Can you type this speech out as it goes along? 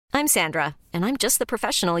I'm Sandra, and I'm just the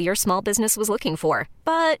professional your small business was looking for.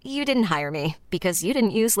 But you didn't hire me because you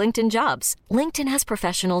didn't use LinkedIn Jobs. LinkedIn has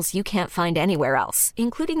professionals you can't find anywhere else,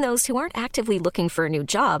 including those who aren't actively looking for a new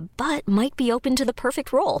job, but might be open to the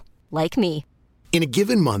perfect role, like me. In a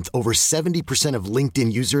given month, over 70% of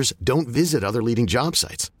LinkedIn users don't visit other leading job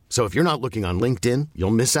sites. So if you're not looking on LinkedIn,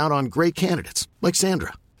 you'll miss out on great candidates like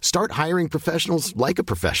Sandra. Start hiring professionals like a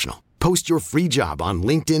professional. Post your free job on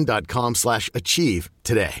linkedin.com/achieve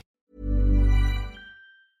today.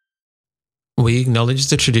 We acknowledge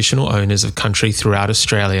the traditional owners of country throughout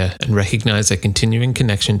Australia and recognise their continuing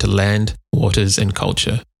connection to land, waters and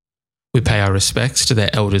culture. We pay our respects to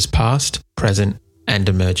their elders past, present and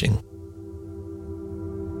emerging.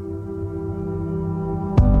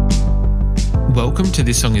 Welcome to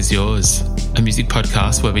This Song Is Yours, a music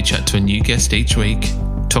podcast where we chat to a new guest each week,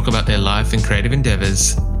 talk about their life and creative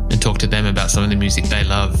endeavours, and talk to them about some of the music they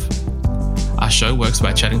love. Our show works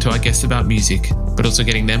by chatting to our guests about music, but also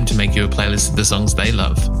getting them to make you a playlist of the songs they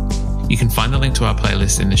love. You can find the link to our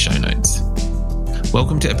playlist in the show notes.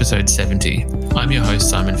 Welcome to episode 70. I'm your host,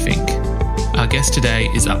 Simon Fink. Our guest today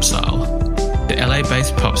is Upsal. The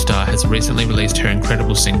LA-based pop star has recently released her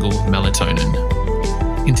incredible single, Melatonin.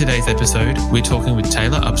 In today's episode, we're talking with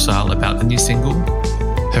Taylor Upsal about the new single,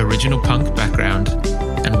 her original punk background,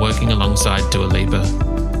 and working alongside Dua Lipa.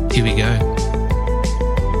 Here we go.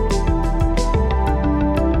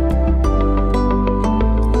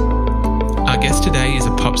 Our guest today is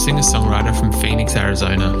a pop singer-songwriter from Phoenix,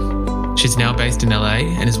 Arizona. She's now based in LA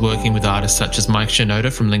and is working with artists such as Mike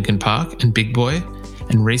Shinoda from Linkin Park and Big Boy,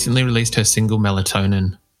 and recently released her single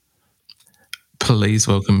Melatonin. Please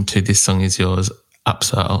welcome to This Song Is Yours,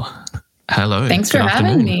 Upsal. Hello. Thanks for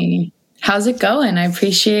having me. How's it going? I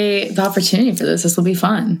appreciate the opportunity for this. This will be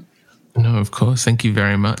fun. No, of course. Thank you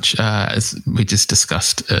very much. As we just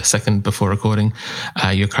discussed a second before recording,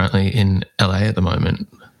 you're currently in LA at the moment.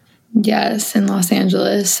 Yes, in Los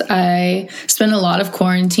Angeles. I spent a lot of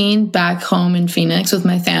quarantine back home in Phoenix with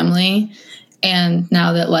my family. And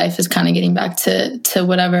now that life is kind of getting back to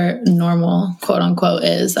whatever normal, quote unquote,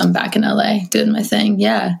 is, I'm back in LA doing my thing.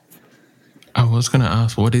 Yeah. I was going to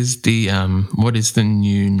ask, what is the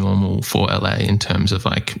new normal for LA in terms of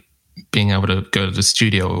like being able to go to the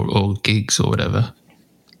studio or gigs or whatever?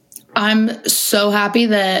 I'm so happy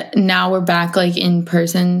that now we're back like in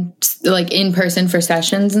person for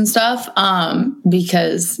sessions and stuff.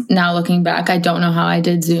 Because now looking back, I don't know how I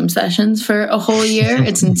did Zoom sessions for a whole year.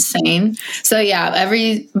 It's insane. So yeah,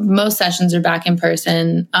 most sessions are back in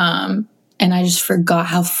person. And I just forgot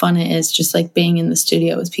how fun it is just like being in the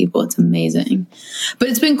studio with people. It's amazing. But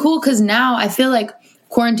it's been cool because now I feel like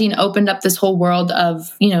quarantine opened up this whole world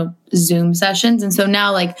of, Zoom sessions. And so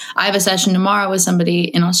now like I have a session tomorrow with somebody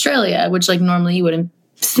in Australia, which like normally you wouldn't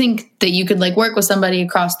think that you could like work with somebody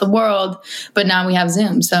across the world, but now we have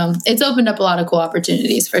Zoom. So it's opened up a lot of cool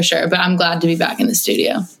opportunities for sure, but I'm glad to be back in the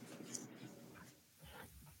studio.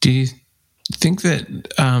 Do you think that,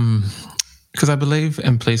 because I believe,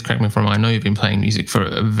 and please correct me if I'm wrong, I know you've been playing music for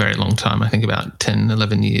a very long time, I think about 10,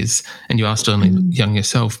 11 years, and you are still only young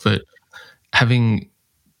yourself, but having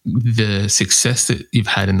the success that you've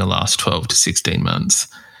had in the last 12 to 16 months,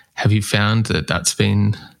 have you found that that's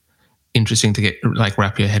been interesting to get like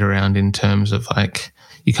wrap your head around in terms of like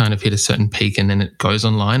you kind of hit a certain peak and then it goes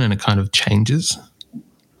online and it kind of changes?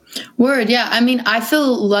 Word, yeah. I mean, I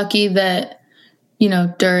feel lucky that,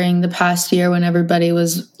 during the past year when everybody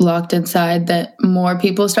was locked inside, that more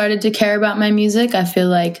people started to care about my music. I feel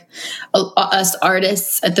like us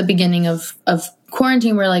artists at the beginning of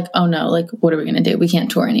quarantine were like, oh no, like, what are we going to do? We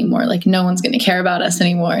can't tour anymore. Like, no one's going to care about us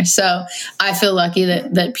anymore. So I feel lucky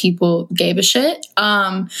that people gave a shit.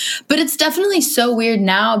 But it's definitely so weird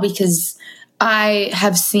now because I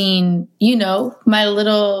have seen, my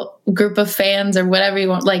little group of fans or whatever you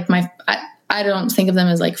want, like I don't think of them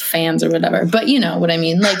as like fans or whatever, but you know what I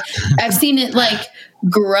mean? Like I've seen it like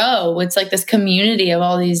grow. It's like this community of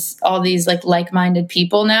all these like-minded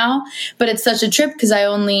people now, but it's such a trip because I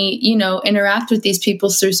only, interact with these people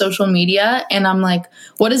through social media. And I'm like,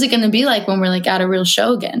 what is it going to be like when we're like at a real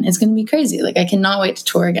show again? It's going to be crazy. Like I cannot wait to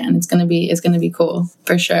tour again. It's going to be cool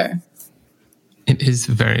for sure. It is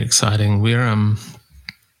very exciting.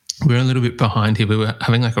 We're a little bit behind here. We were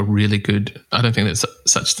having like a really good, I don't think there's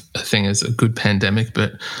such a thing as a good pandemic,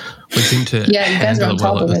 but we seem to handle it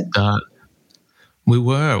well at the start. We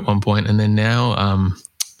were at one point, and then now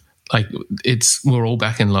we're all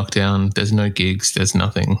back in lockdown. There's no gigs, there's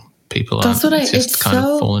nothing. People aren't. It's just kind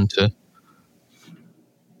of fallen to.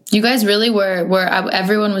 You guys really were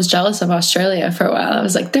everyone was jealous of Australia for a while. I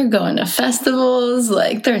was like, they're going to festivals,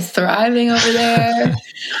 like they're thriving over there.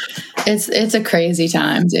 It's a crazy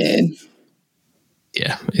time, dude.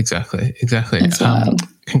 Yeah, exactly. It's wild.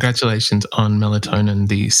 Congratulations on Melatonin,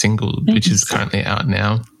 the single, which is currently out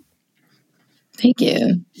now. Thank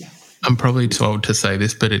you. I'm probably too old to say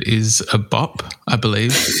this, but it is a bop, I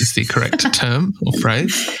believe is the correct term or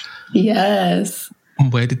phrase. Yes.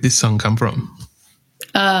 Where did this song come from?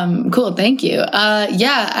 Cool. Thank you.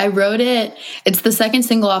 Yeah, I wrote it. It's the second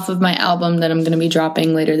single off of my album that I'm going to be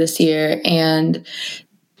dropping later this year. And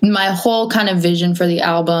my whole kind of vision for the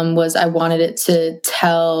album was I wanted it to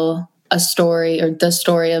tell a story, or the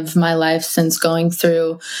story of my life since going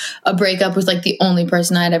through a breakup with like the only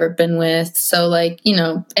person I'd ever been with. So like, you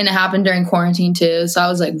know, and it happened during quarantine too. So I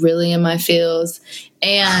was like really in my feels.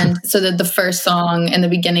 And so that the first song in the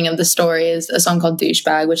beginning of the story is a song called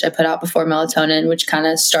Douchebag, which I put out before Melatonin, which kind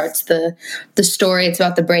of starts the story. It's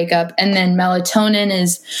about the breakup. And then Melatonin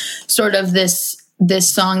is sort of this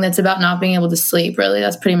song that's about not being able to sleep. Really,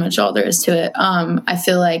 that's pretty much all there is to it. I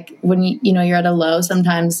feel like when you're at a low,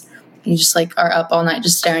 sometimes you just like are up all night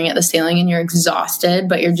just staring at the ceiling and you're exhausted,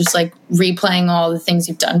 but you're just like replaying all the things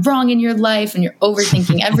you've done wrong in your life and you're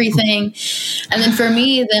overthinking everything. And then for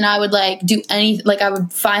me, then I would like do anything, like I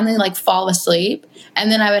would finally like fall asleep,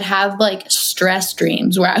 and then I would have like stress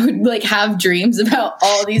dreams where I would like have dreams about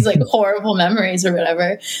all these like horrible memories or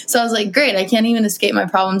whatever. So I was like, great, I can't even escape my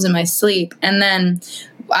problems in my sleep. And then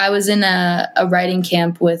I was in a writing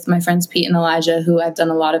camp with my friends Pete and Elijah, who I've done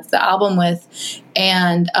a lot of the album with.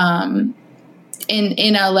 And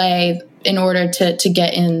in LA, in order to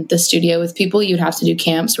get in the studio with people, you'd have to do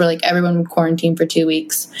camps where like everyone would quarantine for 2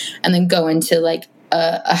 weeks and then go into like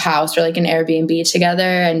a house or like an Airbnb together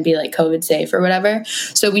and be like COVID safe or whatever.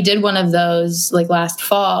 So we did one of those like last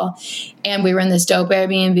fall, and we were in this dope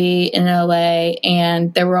Airbnb in LA,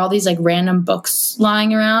 and there were all these like random books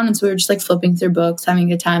lying around. And so we were just like flipping through books, having a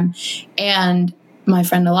good time. And my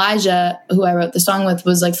friend Elijah, who I wrote the song with,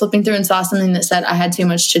 was like flipping through and saw something that said I had too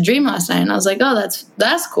much to dream last night. And I was like, oh,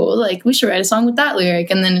 that's cool. Like we should write a song with that lyric.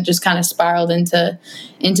 And then it just kind of spiraled into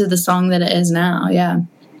the song that it is now. Yeah.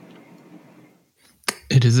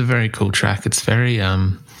 It is a very cool track. It's very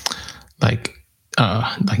like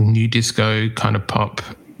new disco kind of pop,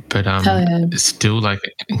 but it's still like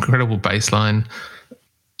an incredible bass line.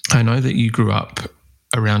 I know that you grew up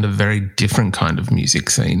around a very different kind of music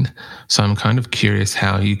scene, so I'm kind of curious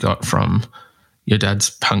how you got from your dad's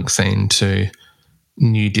punk scene to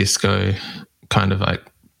new disco kind of like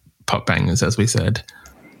pop bangers, as we said.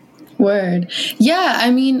 Word. Yeah, I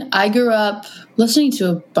mean, I grew up listening to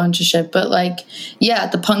a bunch of shit, but like, yeah,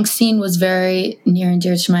 the punk scene was very near and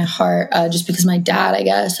dear to my heart, just because my dad, I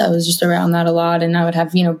guess, I was just around that a lot, and I would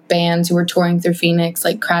have, bands who were touring through Phoenix,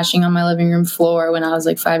 like crashing on my living room floor when I was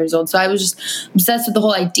like 5 years old. So I was just obsessed with the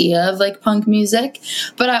whole idea of like punk music.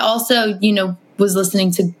 But I also, was listening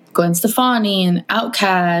to Gwen Stefani and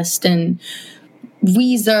Outkast and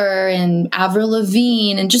Weezer and Avril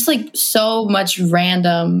Lavigne and just like so much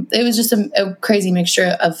random. It was just a crazy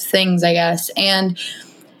mixture of things, I guess. And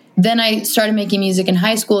then I started making music in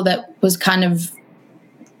high school that was kind of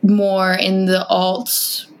more in the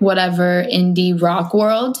alt, whatever, indie rock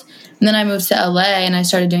world. And then I moved to LA and I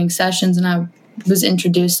started doing sessions, and I was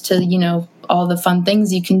introduced to, all the fun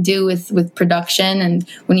things you can do with production. And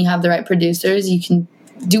when you have the right producers, you can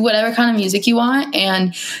do whatever kind of music you want.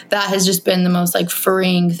 And that has just been the most like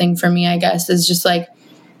freeing thing for me, I guess, is just like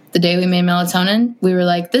the day we made Melatonin, we were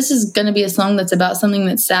like, this is going to be a song that's about something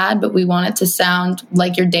that's sad, but we want it to sound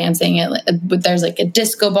like you're dancing. But there's like a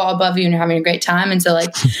disco ball above you and you're having a great time. And so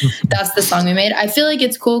like, that's the song we made. I feel like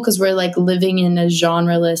it's cool because we're like living in a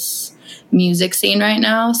genreless music scene right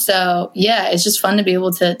now. So yeah, it's just fun to be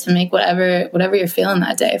able to make whatever you're feeling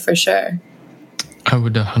that day, for sure. I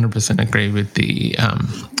would 100% agree with the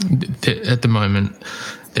at the moment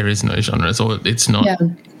there is no genres, or it's not. Yeah.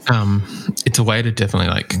 It's a way to definitely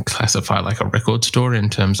like classify like a record store in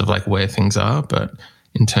terms of like where things are, but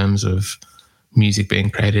in terms of music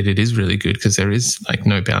being created, it is really good because there is like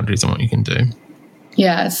no boundaries on what you can do.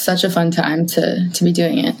 Yeah, it's such a fun time to be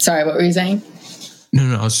doing it. Sorry, what were you saying?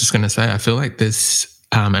 No, I was just going to say I feel like there's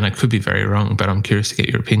and I could be very wrong, but I'm curious to get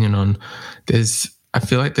your opinion on. I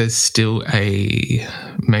feel like there's still a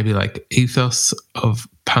maybe like ethos of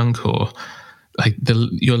punk, or like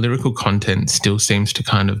your lyrical content still seems to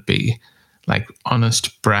kind of be like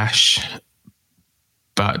honest, brash,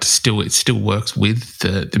 but it still works with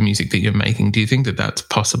the music that you're making. Do you think that that's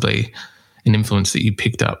possibly an influence that you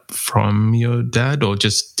picked up from your dad, or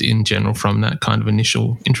just in general from that kind of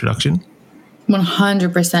initial introduction?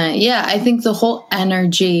 100%. Yeah, I think the whole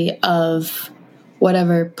energy of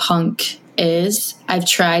whatever punk is, I've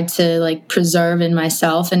tried to like preserve in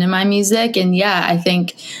myself and in my music. And yeah, I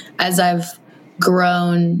think as I've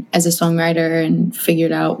grown as a songwriter and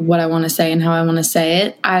figured out what I want to say and how I want to say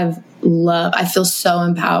it, I feel so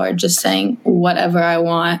empowered just saying whatever I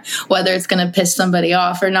want, whether it's going to piss somebody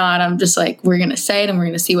off or not. I'm just like, we're going to say it and we're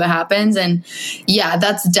going to see what happens. And yeah,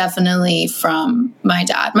 that's definitely from my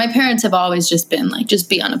dad. My parents have always just been like, just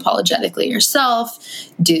be unapologetically yourself,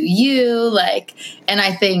 do you, like, and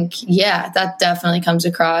I think, yeah, that definitely comes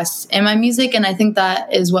across in my music. And I think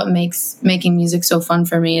that is what makes making music so fun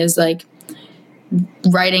for me, is like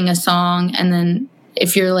writing a song, and then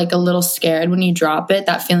if you're like a little scared when you drop it,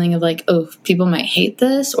 that feeling of like, oh, people might hate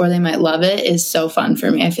this or they might love it, is so fun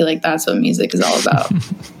for me. I feel like that's what music is all about.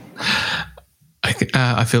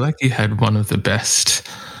 I feel like you had one of the best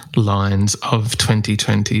lines of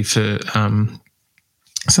 2020 for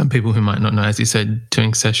some people who might not know. As you said,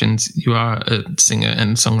 doing sessions, you are a singer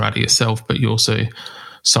and songwriter yourself, but you also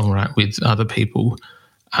songwrite with other people.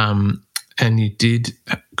 And you did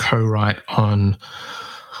co-write on,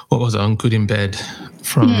 what was it, on Good in Bed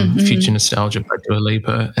from Future Nostalgia by Dua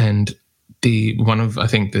Lipa. And one of, I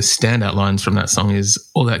think, the standout lines from that song is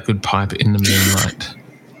all that good pipe in the moonlight.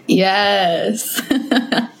 Yes.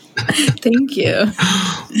 Thank you.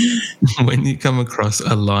 When you come across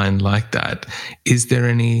a line like that, is there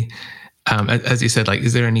any, as you said, like,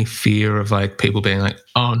 is there any fear of like people being like,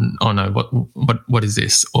 oh no, what is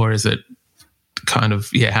this? Or is it kind of,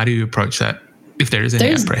 yeah, how do you approach that if there is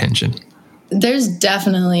any apprehension? There's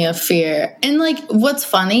definitely a fear. And like, what's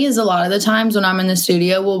funny is a lot of the times when I'm in the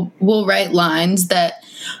studio, we'll write lines that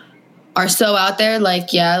are so out there,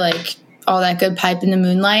 like, yeah, like all that good pipe in the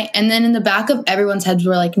moonlight. And then in the back of everyone's heads,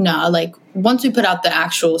 we're like, nah, like once we put out the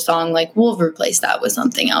actual song, like we'll replace that with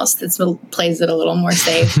something else that plays it a little more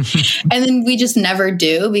safe. And then we just never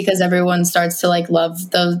do, because everyone starts to like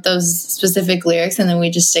love those specific lyrics, and then we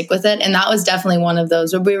just stick with it. And that was definitely one of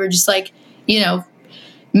those where we were just like, you know,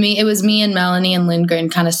 it was me and Melanie and Lindgren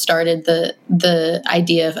kind of started the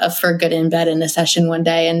idea of For Good in Bed in a session one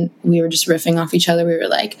day, and we were just riffing off each other. We were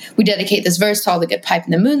like, we dedicate this verse to all the good pipe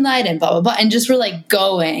in the moonlight and blah, blah, blah. And just were like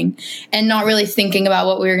going and not really thinking about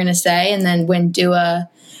what we were going to say. And then when Dua,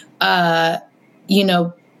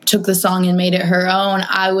 took the song and made it her own,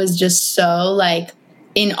 I was just so like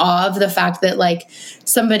in awe of the fact that like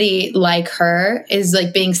somebody like her is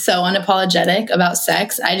like being so unapologetic about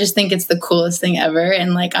sex. I just think it's the coolest thing ever.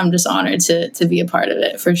 And like, I'm just honored to be a part of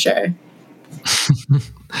it, for sure.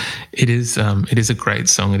 It is a great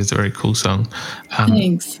song. It is a very cool song.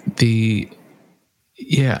 Thanks.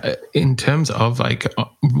 In terms of like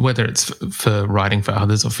whether it's for writing for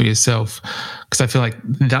others or for yourself, because I feel like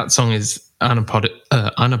that song is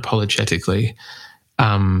unapologetically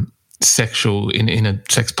sexual in a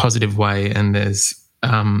sex positive way, and there's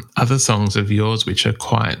other songs of yours which are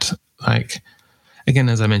quite like, again,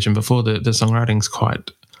 as I mentioned before, the songwriting's quite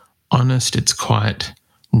honest, it's quite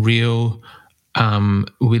real,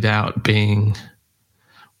 without being,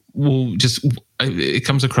 well, just it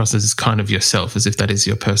comes across as kind of yourself, as if that is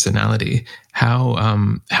your personality. How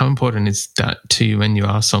important is that to you when you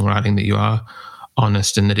are songwriting, that you are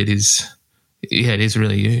honest and that it is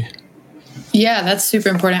really you? Yeah, that's super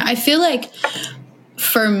important. I feel like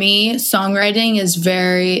for me, songwriting is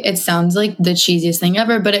it sounds like the cheesiest thing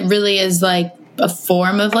ever, but it really is like a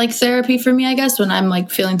form of like therapy for me, I guess. When I'm like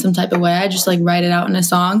feeling some type of way, I just like write it out in a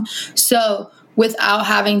song. So without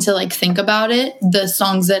having to like think about it, the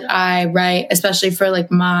songs that I write, especially for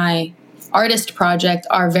like my artist project,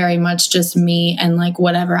 are very much just me and like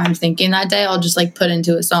whatever I'm thinking that day, I'll just like put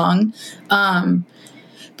into a song.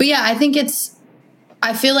 But yeah,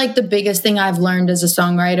 I feel like the biggest thing I've learned as a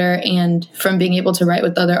songwriter and from being able to write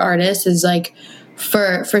with other artists is like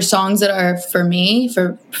for songs that are for me,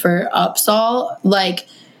 for Upsall, like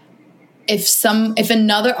if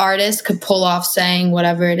another artist could pull off saying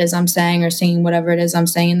whatever it is I'm saying or singing whatever it is I'm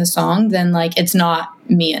saying in the song, then like it's not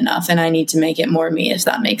me enough, and I need to make it more me, if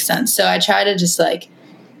that makes sense. So I try to just like,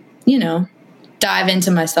 dive into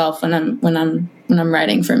myself when I'm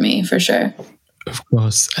writing for me, for sure. Of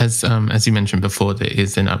course, as you mentioned before, there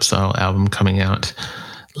is an Upsall album coming out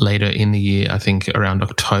later in the year. I think around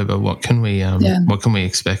October. What can we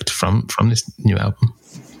expect from this new album?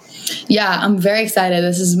 Yeah, I'm very excited.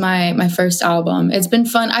 This is my first album. It's been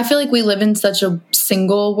fun. I feel like we live in such a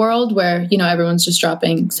single world where everyone's just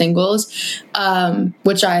dropping singles,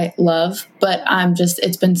 which I love. But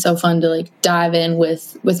it's been so fun to like dive in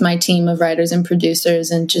with my team of writers and producers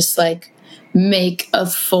and just like make a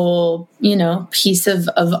full, you know, piece of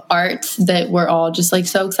art that we're all just like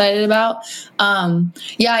so excited about.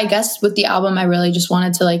 Yeah, I guess with the album, I really just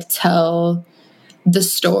wanted to like tell the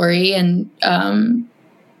story. And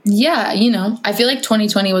yeah, you know, I feel like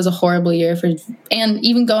 2020 was a horrible year and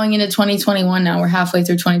even going into 2021 now, we're halfway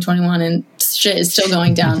through 2021 and shit is still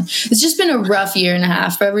going down. It's just been a rough year and a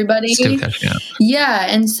half for everybody. Still catching up. Yeah.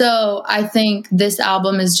 And so I think this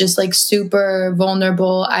album is just like super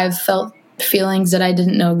vulnerable. I've felt feelings that I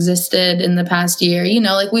didn't know existed in the past year. You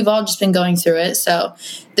know, like we've all just been going through it. So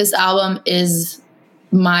this album is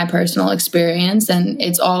my personal experience, and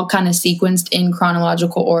it's all kind of sequenced in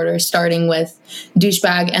chronological order, starting with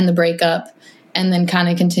Douchebag and the breakup, and then kind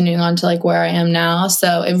of continuing on to like where I am now.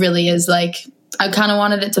 So it really is like, I kind of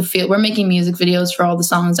wanted it to feel, we're making music videos for all the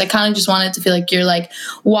songs. I kind of just wanted it to feel like you're like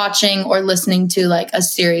watching or listening to like a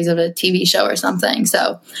series of a TV show or something.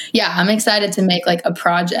 So yeah, I'm excited to make like a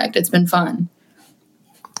project. It's been fun.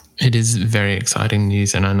 It is very exciting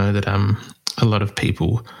news, and I know that a lot of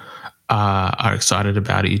people are excited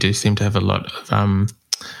about it. You do seem to have a lot of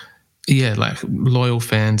like loyal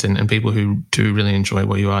fans and people who do really enjoy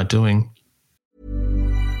what you are doing.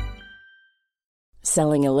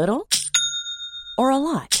 Selling a little or a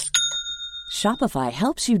lot? Shopify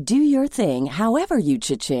helps you do your thing however you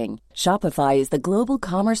cha-ching. Shopify is the global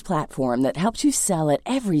commerce platform that helps you sell at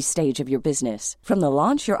every stage of your business. From the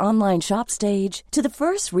launch your online shop stage to the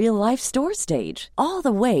first real life store stage, all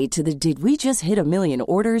the way to the did we just hit a million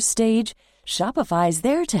orders stage. Shopify is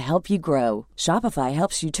there to help you grow. Shopify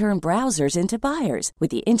helps you turn browsers into buyers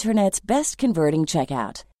with the internet's best converting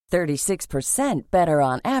checkout. 36% better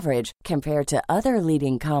on average compared to other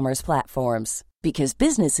leading commerce platforms. Because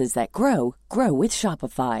businesses that grow, grow with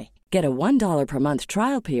Shopify. Get a $1 per month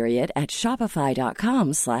trial period at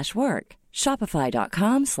shopify.com/work.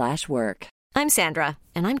 Shopify.com/work. I'm Sandra,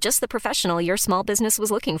 and I'm just the professional your small business was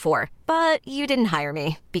looking for. But you didn't hire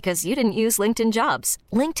me because you didn't use LinkedIn Jobs.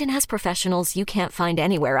 LinkedIn has professionals you can't find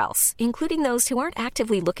anywhere else, including those who aren't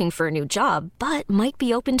actively looking for a new job, but might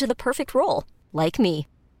be open to the perfect role, like me.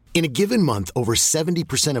 In a given month, over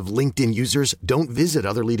 70% of LinkedIn users don't visit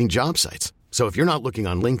other leading job sites. So if you're not looking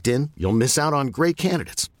on LinkedIn, you'll miss out on great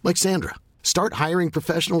candidates like Sandra. Start hiring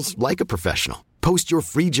professionals like a professional. Post your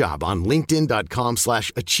free job on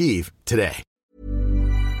linkedin.com/achieve today.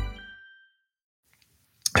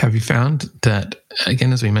 Have you found that,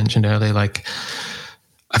 again, as we mentioned earlier, like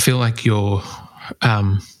I feel like your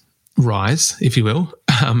rise, if you will,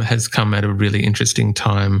 has come at a really interesting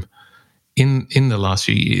time in the last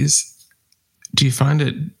few years. Do you find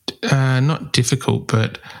it not difficult,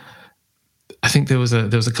 but I think there was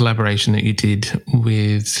a collaboration that you did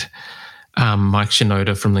with Mike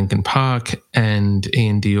Shinoda from Linkin Park and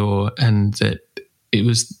Ian Dior, and that it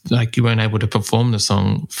was like you weren't able to perform the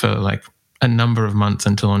song for like a number of months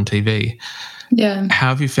until on TV. Yeah. How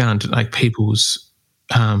have you found like people's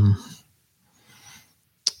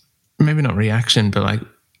maybe not reaction, but like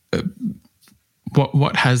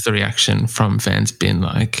what has the reaction from fans been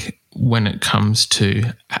like when it comes to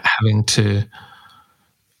having to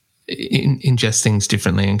ingest things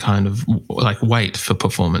differently and kind of like wait for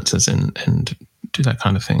performances and do that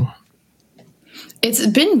kind of thing? It's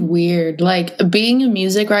been weird. Like being in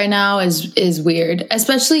music right now is weird,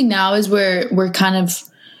 especially now as we're kind of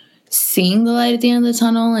seeing the light at the end of the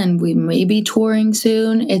tunnel and we may be touring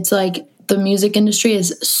soon. It's like the music industry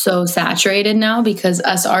is so saturated now because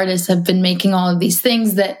us artists have been making all of these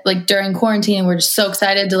things that like during quarantine, we're just so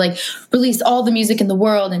excited to like release all the music in the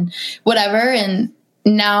world and whatever. And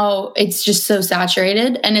now it's just so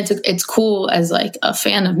saturated, and it's cool as like a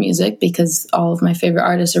fan of music because all of my favorite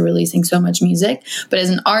artists are releasing so much music. But as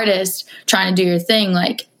an artist trying to do your thing,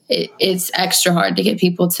 like it's extra hard to get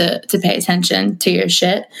people to pay attention to your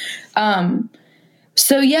shit.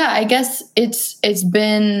 So yeah, I guess it's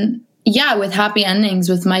been, yeah, with Happy Endings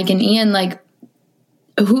with Mike and Ian, like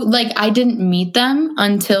I didn't meet them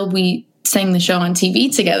until we sang the show on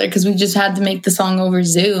TV together because we just had to make the song over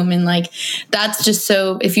Zoom. And like, that's just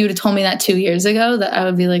so, if you would have told me that 2 years ago, that I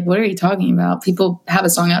would be like, what are you talking about? People have a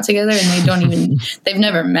song out together and they don't even, they've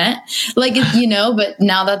never met. Like, you know, but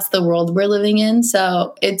now that's the world we're living in.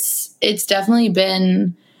 So it's definitely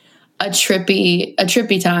been a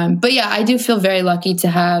trippy time. But yeah, I do feel very lucky to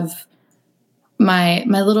have my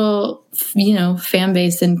little, you know, fan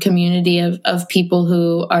base and community of people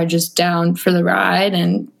who are just down for the ride,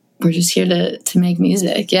 and we're just here to make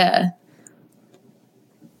music. Yeah.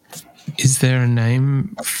 Is there a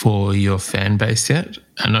name for your fan base yet?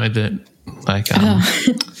 I know that like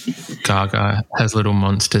Gaga has Little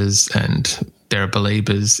Monsters and there are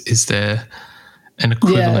Beliebers. Is there an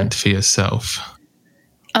equivalent for yourself?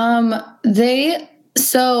 We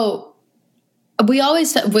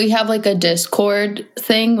have like a Discord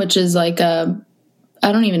thing, which is like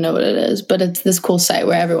I don't even know what it is, but it's this cool site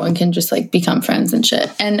where everyone can just like become friends and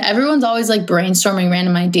shit. And everyone's always like brainstorming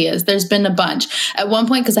random ideas. There's been a bunch. At one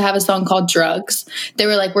point, because I have a song called Drugs, they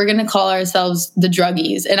were like, we're going to call ourselves the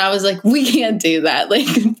Druggies. And I was like, we can't do that. Like,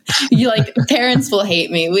 parents will hate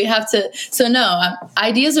me. We have to. So no,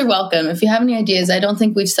 ideas are welcome. If you have any ideas, I don't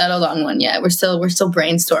think we've settled on one yet. We're still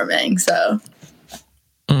brainstorming. So.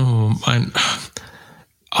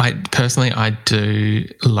 I personally do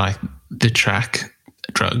like the track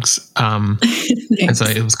Drugs, and so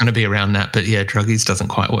it was going to be around that, but yeah, Druggies doesn't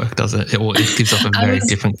quite work, does it? It gives off a very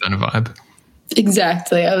different kind of vibe.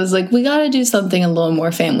 Exactly. I was like, we got to do something a little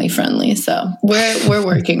more family friendly, so we're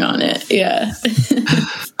working on it. Yeah.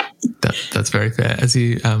 That's very fair. As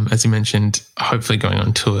you mentioned, hopefully going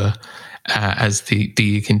on tour as the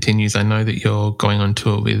year continues. I know that you're going on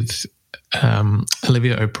tour with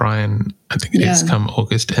Olivia O'Brien. I think it is come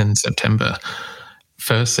August and September.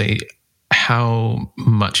 Firstly, how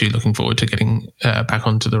much are you looking forward to getting back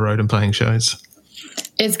onto the road and playing shows?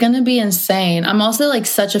 It's going to be insane. I'm also like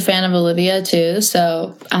such a fan of Olivia too,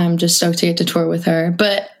 so I'm just stoked to get to tour with her.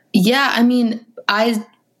 But yeah, I mean,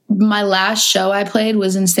 my last show I played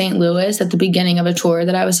was in St. Louis at the beginning of a tour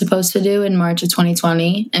that I was supposed to do in March of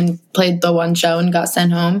 2020, and played the one show and got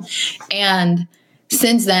sent home. And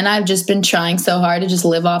since then, I've just been trying so hard to just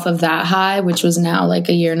live off of that high, which was now like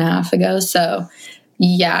a year and a half ago. So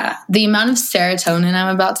yeah, the amount of serotonin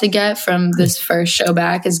I'm about to get from this first show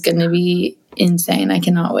back is going to be insane. I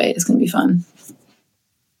cannot wait. It's going to be fun.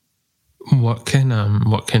 What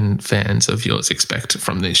can fans of yours expect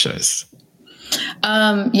from these shows?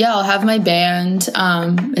 I'll have my band.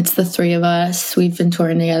 It's the three of us. We've been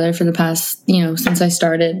touring together for the past, since I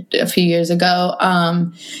started a few years ago.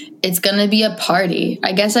 It's going to be a party.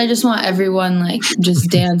 I guess I just want everyone like just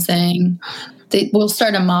dancing. We'll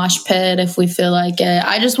start a mosh pit if we feel like it.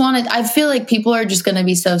 I feel like people are just going to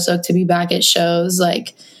be so stoked to be back at shows.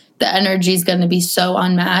 Like the energy is going to be so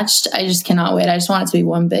unmatched. I just cannot wait. I just want it to be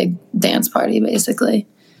one big dance party, basically.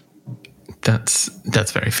 That's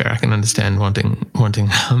very fair. I can understand wanting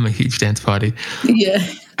a huge dance party. Yeah.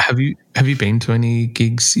 Have you been to any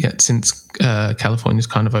gigs yet since California's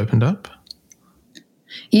kind of opened up?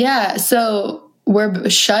 Yeah. So we're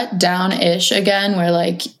shut down-ish again, where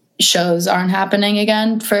like shows aren't happening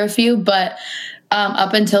again for a few, but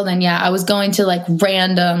up until then, yeah, I was going to like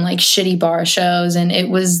random like shitty bar shows, and it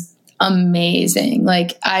was amazing.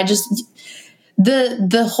 Like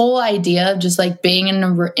the whole idea of just like being in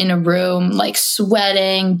a room, like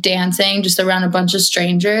sweating, dancing, just around a bunch of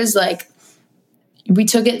strangers, like we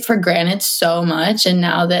took it for granted so much. And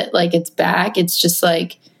now that like it's back, it's just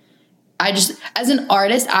like, as an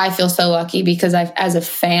artist, I feel so lucky because as a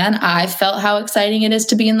fan, I felt how exciting it is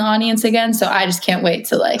to be in the audience again. So I just can't wait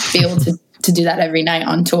to like be able to do that every night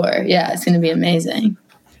on tour. Yeah, it's going to be amazing.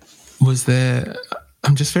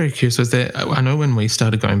 I'm just very curious, I know when we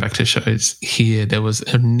started going back to shows here, there was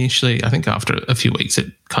initially, I think after a few weeks it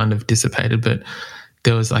kind of dissipated, but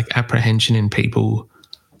there was like apprehension in people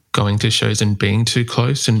going to shows and being too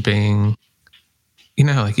close and being,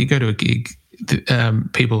 like you go to a gig,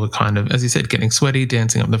 people were kind of, as you said, getting sweaty,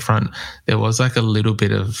 dancing up the front. There was like a little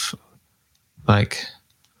bit of like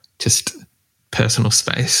just personal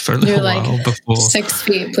space for a little while before. 6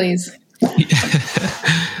 feet, please.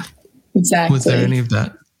 Exactly. Was there any of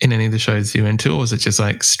that in any of the shows you went to, or was it just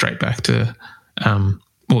like straight back to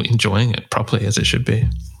enjoying it properly as it should be?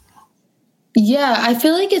 Yeah, I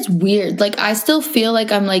feel like it's weird. Like I still feel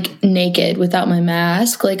like I'm like naked without my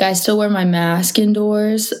mask. Like I still wear my mask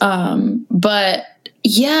indoors. But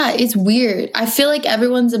yeah, it's weird. I feel like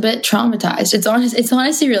everyone's a bit traumatized. It's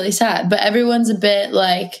honestly really sad, but everyone's a bit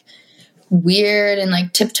like weird and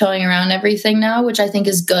like tiptoeing around everything now, which I think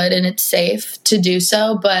is good and it's safe to do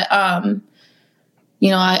so. But I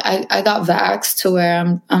got vaxxed to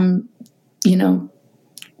where I'm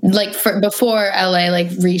like before LA like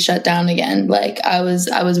re-shut down again, like I was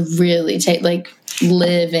really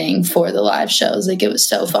living for the live shows. Like it was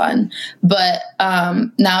so fun, but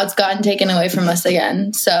now it's gotten taken away from us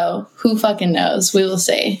again, so who fucking knows? We will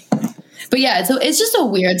see. But yeah, it's just a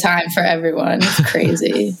weird time for everyone. It's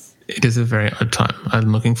crazy. It is a very odd time.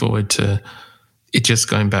 I'm looking forward to it just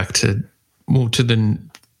going back to the,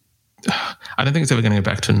 I don't think it's ever going to go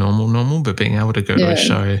back to normal, but being able to go to a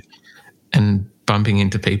show and bumping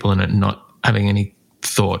into people and it not having any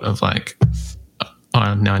thought of like,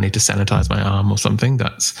 oh, now I need to sanitize my arm or something.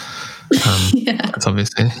 That's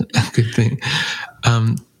obviously a good thing.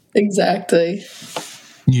 Exactly.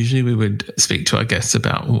 Usually we would speak to our guests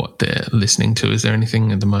about what they're listening to. Is there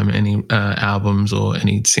anything at the moment, any albums or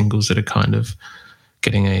any singles that are kind of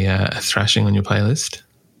getting a thrashing on your playlist?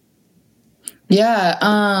 Yeah,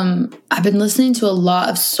 I've been listening to a lot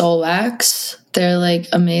of Soul X. They're like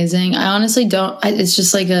amazing. I honestly it's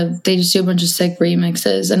just like they just do a bunch of sick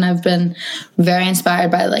remixes, and I've been very inspired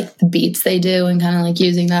by like the beats they do and kind of like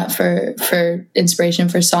using that for inspiration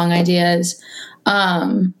for song ideas.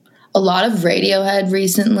 A lot of Radiohead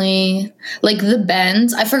recently, like The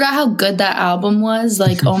Bends. I forgot how good that album was.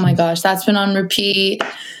 Like, oh my gosh, that's been on repeat.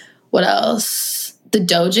 What else? The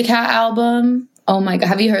Doja Cat album. Oh my God.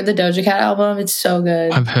 Have you heard the Doja Cat album? It's so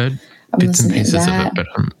good. I've heard bits and pieces of it, but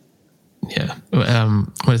yeah.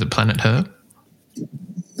 What is it? Planet Her?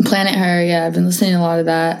 Planet Her, yeah. I've been listening to a lot of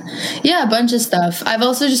that. Yeah, a bunch of stuff. I've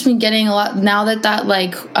also just been getting a lot, now that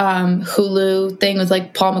like Hulu thing with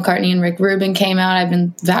like Paul McCartney and Rick Rubin came out, I've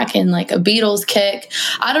been back in like a Beatles kick.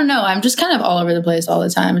 I don't know. I'm just kind of all over the place all the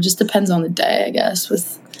time. It just depends on the day, I guess,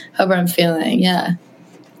 with however I'm feeling. Yeah.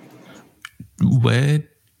 Where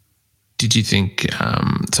do you think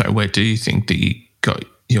that you got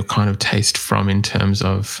your kind of taste from in terms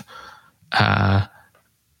of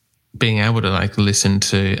being able to like listen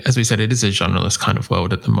to, as we said, it is a genreless kind of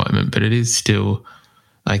world at the moment, but it is still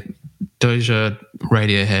like Doja,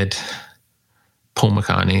 Radiohead, Paul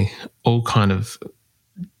McCartney, all kind of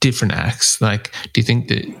different acts. Like, do you think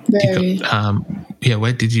that you got,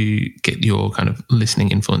 where did you get your kind of listening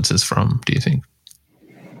influences from, do you think?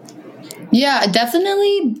 Yeah,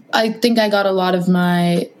 definitely. I think I got a lot of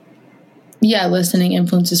my, listening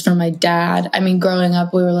influences from my dad. I mean, growing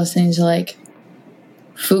up, we were listening to like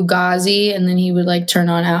Fugazi, and then he would like turn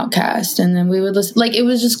on Outkast, and then we would listen, like it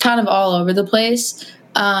was just kind of all over the place.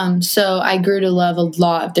 So I grew to love a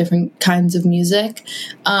lot of different kinds of music,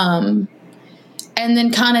 and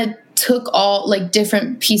then kind of took all like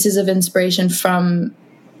different pieces of inspiration from,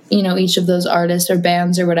 each of those artists or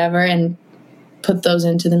bands or whatever, and put those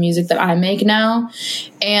into the music that I make now.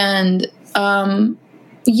 And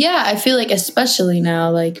I feel like especially now,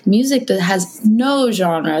 like music that has no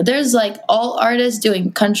genre. There's like all artists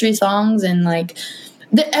doing country songs, and like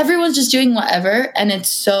everyone's just doing whatever, and it's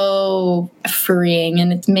so freeing,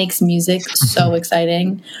 and it makes music so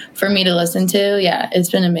exciting for me to listen to. Yeah, it's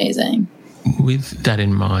been amazing. With that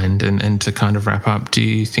in mind, and to kind of wrap up, do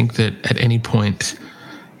you think that at any point,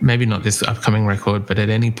 maybe not this upcoming record, but at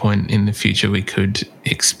any point in the future, we could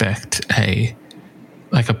expect a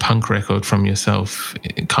punk record from yourself,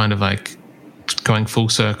 kind of like going full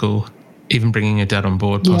circle, even bringing your dad on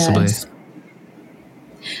board possibly?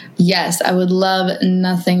 Yes, I would love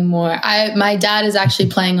nothing more. My dad is actually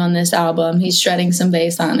playing on this album. He's shredding some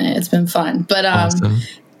bass on it. It's been fun. But awesome.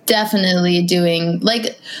 Definitely doing,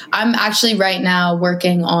 like, I'm actually right now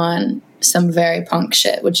working on some very punk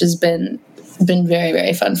shit, which has been very,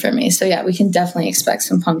 very fun for me. So yeah, we can definitely expect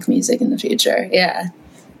some punk music in the future. Yeah.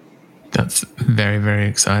 That's very, very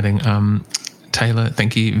exciting. Taylor,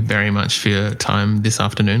 thank you very much for your time this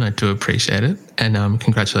afternoon. I do appreciate it. And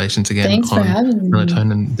congratulations again. Thanks for having me.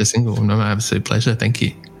 Melatonin and the single. No, my absolute pleasure. Thank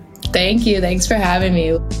you. Thank you. Thanks for having me.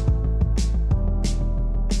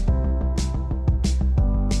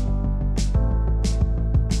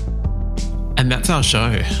 And that's our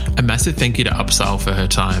show. A massive thank you to Upsal for her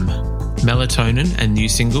time. Melatonin and new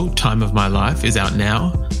single, Time of My Life, is out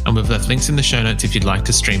now, and we've left links in the show notes if you'd like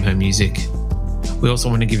to stream her music. We also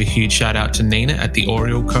want to give a huge shout out to Nina at the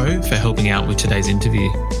Oriole Co. for helping out with today's interview.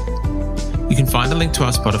 You can find a link to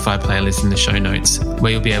our Spotify playlist in the show notes,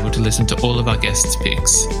 where you'll be able to listen to all of our guests'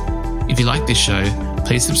 picks. If you like this show,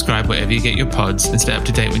 please subscribe wherever you get your pods and stay up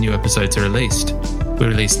to date when new episodes are released. We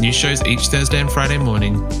release new shows each Thursday and Friday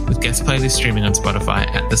morning, with guest playlists streaming on Spotify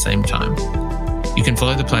at the same time. You can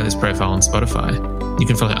follow the playlist profile on Spotify. You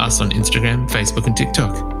can follow us on Instagram, Facebook, and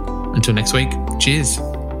TikTok. Until next week, cheers.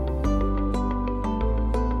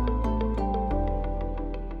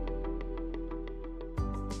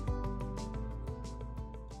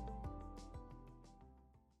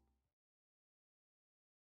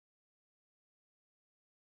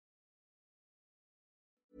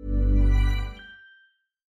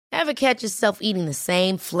 Ever catch yourself eating the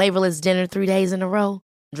same flavorless dinner 3 days in a row?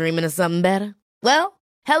 Dreaming of something better? Well,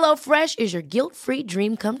 HelloFresh is your guilt-free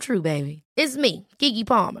dream come true, baby. It's me, Keke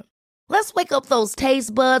Palmer. Let's wake up those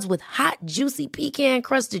taste buds with hot, juicy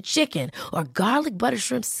pecan-crusted chicken or garlic butter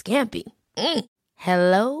shrimp scampi.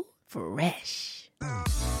 Hello Fresh.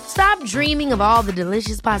 Stop dreaming of all the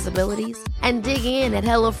delicious possibilities and dig in at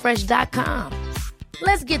HelloFresh.com.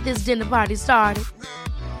 Let's get this dinner party started.